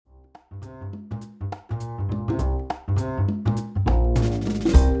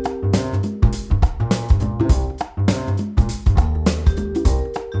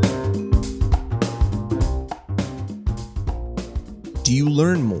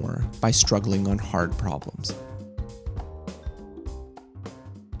learn more by struggling on hard problems.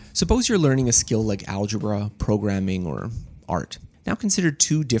 Suppose you're learning a skill like algebra, programming, or art. Now consider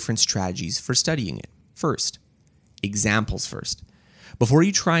two different strategies for studying it. First, examples first. Before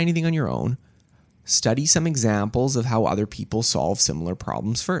you try anything on your own, study some examples of how other people solve similar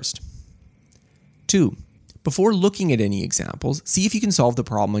problems first. 2. Before looking at any examples, see if you can solve the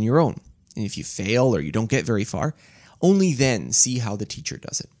problem on your own. And if you fail or you don't get very far, only then see how the teacher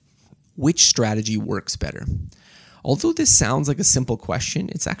does it. Which strategy works better? Although this sounds like a simple question,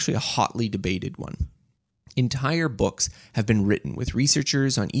 it's actually a hotly debated one. Entire books have been written with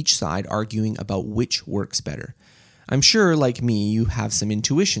researchers on each side arguing about which works better. I'm sure, like me, you have some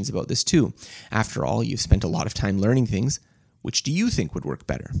intuitions about this too. After all, you've spent a lot of time learning things. Which do you think would work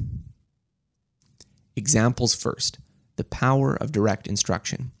better? Examples first. The power of direct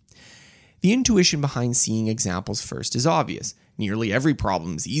instruction. The intuition behind seeing examples first is obvious. Nearly every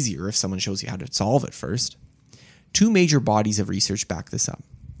problem is easier if someone shows you how to solve it first. Two major bodies of research back this up.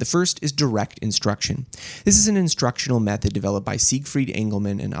 The first is direct instruction. This is an instructional method developed by Siegfried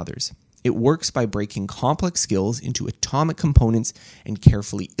Engelmann and others. It works by breaking complex skills into atomic components and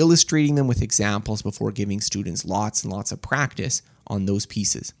carefully illustrating them with examples before giving students lots and lots of practice on those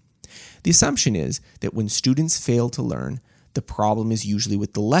pieces. The assumption is that when students fail to learn, the problem is usually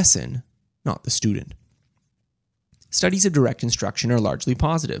with the lesson, not the student. Studies of direct instruction are largely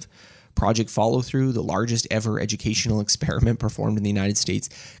positive. Project Follow-Through, the largest ever educational experiment performed in the United States,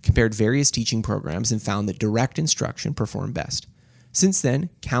 compared various teaching programs and found that direct instruction performed best. Since then,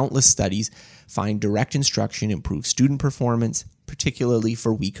 countless studies find direct instruction improves student performance, particularly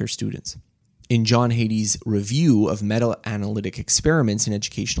for weaker students. In John Hattie's review of meta-analytic experiments in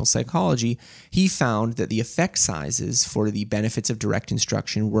educational psychology, he found that the effect sizes for the benefits of direct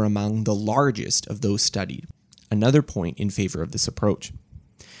instruction were among the largest of those studied. Another point in favor of this approach.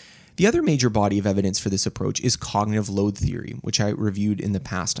 The other major body of evidence for this approach is cognitive load theory, which I reviewed in the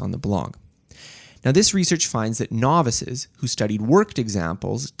past on the blog. Now, this research finds that novices who studied worked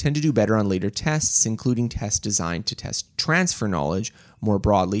examples tend to do better on later tests, including tests designed to test transfer knowledge more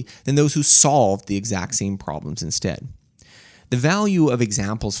broadly, than those who solved the exact same problems instead. The value of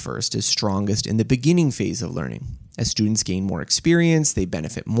examples first is strongest in the beginning phase of learning. As students gain more experience, they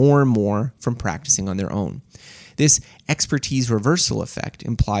benefit more and more from practicing on their own. This expertise reversal effect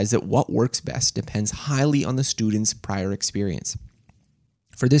implies that what works best depends highly on the student's prior experience.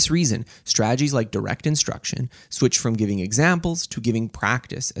 For this reason, strategies like direct instruction switch from giving examples to giving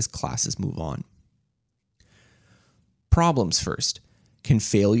practice as classes move on. Problems first. Can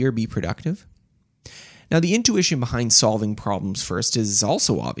failure be productive? Now, the intuition behind solving problems first is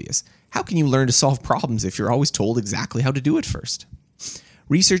also obvious. How can you learn to solve problems if you're always told exactly how to do it first?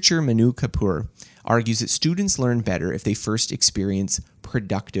 Researcher Manu Kapoor argues that students learn better if they first experience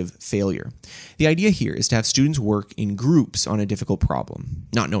productive failure. The idea here is to have students work in groups on a difficult problem.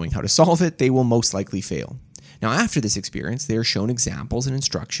 Not knowing how to solve it, they will most likely fail. Now, after this experience, they are shown examples and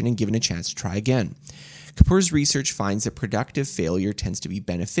instruction and given a chance to try again. Kapoor's research finds that productive failure tends to be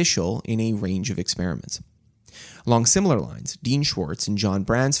beneficial in a range of experiments. Along similar lines, Dean Schwartz and John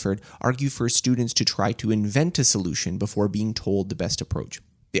Bransford argue for students to try to invent a solution before being told the best approach.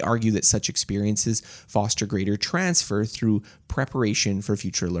 They argue that such experiences foster greater transfer through preparation for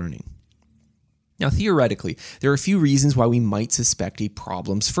future learning. Now, theoretically, there are a few reasons why we might suspect a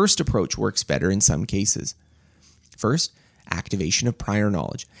problems-first approach works better in some cases. First, activation of prior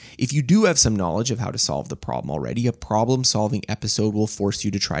knowledge. If you do have some knowledge of how to solve the problem already, a problem-solving episode will force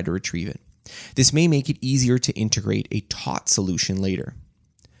you to try to retrieve it. This may make it easier to integrate a taught solution later.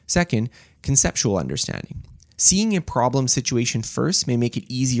 Second, conceptual understanding. Seeing a problem situation first may make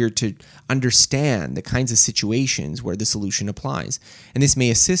it easier to understand the kinds of situations where the solution applies, and this may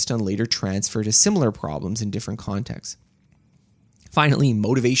assist on later transfer to similar problems in different contexts. Finally,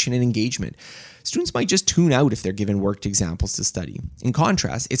 motivation and engagement. Students might just tune out if they're given worked examples to study. In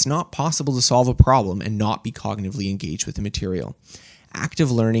contrast, it's not possible to solve a problem and not be cognitively engaged with the material.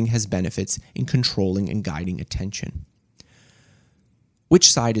 Active learning has benefits in controlling and guiding attention.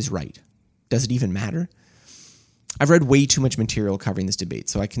 Which side is right? Does it even matter? I've read way too much material covering this debate,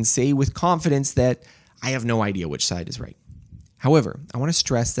 so I can say with confidence that I have no idea which side is right. However, I want to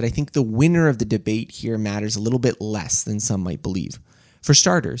stress that I think the winner of the debate here matters a little bit less than some might believe. For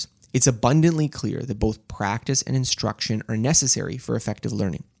starters, it's abundantly clear that both practice and instruction are necessary for effective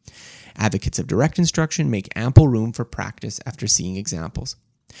learning. Advocates of direct instruction make ample room for practice after seeing examples.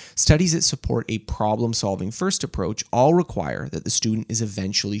 Studies that support a problem-solving first approach all require that the student is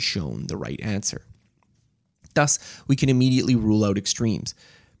eventually shown the right answer. Thus, we can immediately rule out extremes.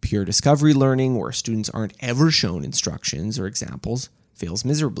 Pure discovery learning, where students aren't ever shown instructions or examples, fails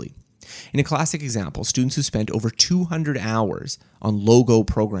miserably. In a classic example, students who spent over 200 hours on logo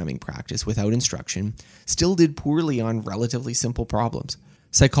programming practice without instruction still did poorly on relatively simple problems.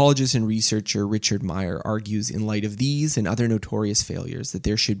 Psychologist and researcher Richard Meyer argues in light of these and other notorious failures that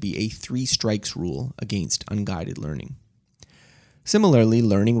there should be a 3 strikes rule against unguided learning. Similarly,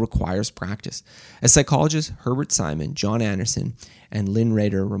 learning requires practice. As psychologists Herbert Simon, John Anderson, and Lynn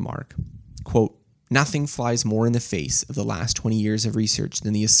Rader remark, quote, "Nothing flies more in the face of the last 20 years of research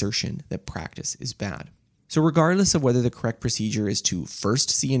than the assertion that practice is bad." So regardless of whether the correct procedure is to first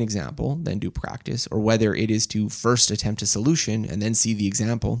see an example, then do practice, or whether it is to first attempt a solution and then see the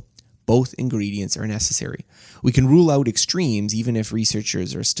example, both ingredients are necessary. We can rule out extremes even if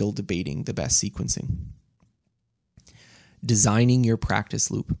researchers are still debating the best sequencing. Designing your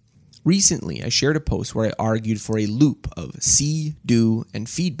practice loop. Recently, I shared a post where I argued for a loop of see, do, and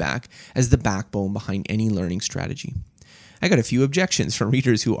feedback as the backbone behind any learning strategy. I got a few objections from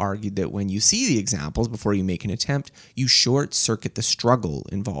readers who argued that when you see the examples before you make an attempt, you short-circuit the struggle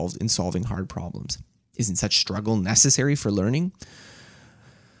involved in solving hard problems. Isn't such struggle necessary for learning?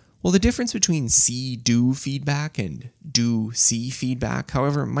 Well, the difference between see-do feedback and do-see feedback,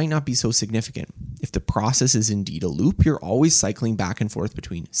 however, might not be so significant. If the process is indeed a loop, you're always cycling back and forth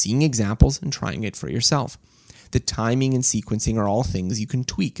between seeing examples and trying it for yourself. The timing and sequencing are all things you can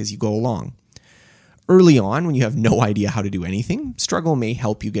tweak as you go along. Early on, when you have no idea how to do anything, struggle may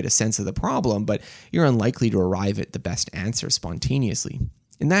help you get a sense of the problem, but you're unlikely to arrive at the best answer spontaneously.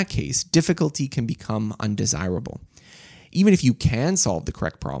 In that case, difficulty can become undesirable. Even if you can solve the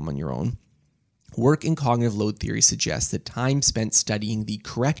correct problem on your own, work in cognitive load theory suggests that time spent studying the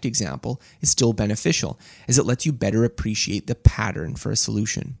correct example is still beneficial, as it lets you better appreciate the pattern for a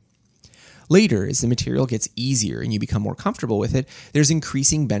solution. Later, as the material gets easier and you become more comfortable with it, there's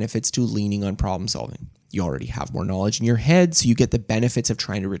increasing benefits to leaning on problem solving. You already have more knowledge in your head, so you get the benefits of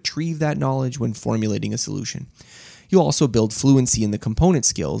trying to retrieve that knowledge when formulating a solution. You'll also build fluency in the component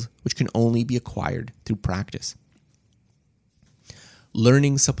skills, which can only be acquired through practice.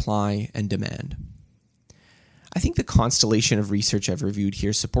 Learning supply and demand. I think the constellation of research I've reviewed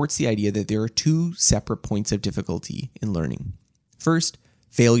here supports the idea that there are 2 separate points of difficulty in learning. First,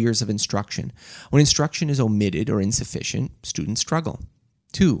 failures of instruction. When instruction is omitted or insufficient, students struggle.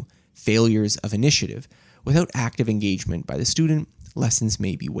 2, failures of initiative. Without active engagement by the student, lessons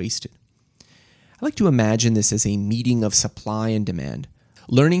may be wasted. I like to imagine this as a meeting of supply and demand.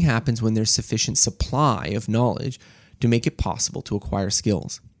 Learning happens when there's sufficient supply of knowledge to make it possible to acquire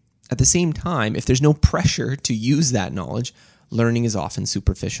skills. At the same time, if there's no pressure to use that knowledge, learning is often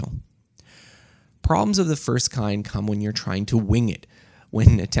superficial. Problems of the first kind come when you're trying to wing it,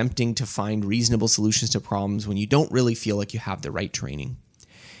 when attempting to find reasonable solutions to problems when you don't really feel like you have the right training.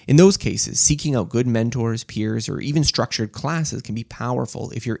 In those cases, seeking out good mentors, peers, or even structured classes can be powerful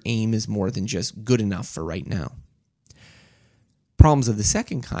if your aim is more than just good enough for right now. Problems of the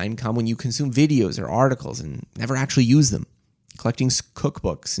second kind come when you consume videos or articles and never actually use them. Collecting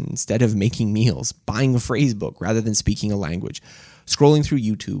cookbooks instead of making meals, buying a phrase book rather than speaking a language, scrolling through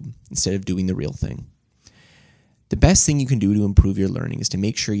YouTube instead of doing the real thing. The best thing you can do to improve your learning is to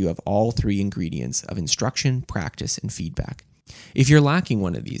make sure you have all 3 ingredients of instruction, practice, and feedback. If you're lacking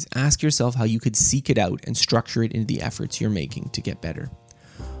one of these, ask yourself how you could seek it out and structure it into the efforts you're making to get better.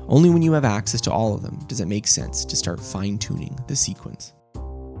 Only when you have access to all of them does it make sense to start fine-tuning the sequence.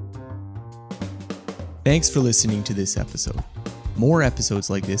 Thanks for listening to this episode. More episodes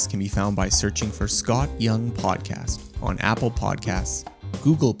like this can be found by searching for Scott Young Podcast on Apple Podcasts,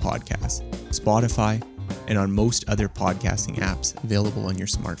 Google Podcasts, Spotify, and on most other podcasting apps available on your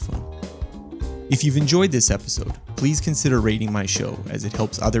smartphone. If you've enjoyed this episode, please consider rating my show as it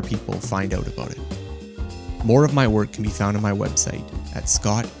helps other people find out about it. More of my work can be found on my website at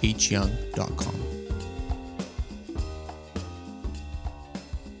scotthyoung.com.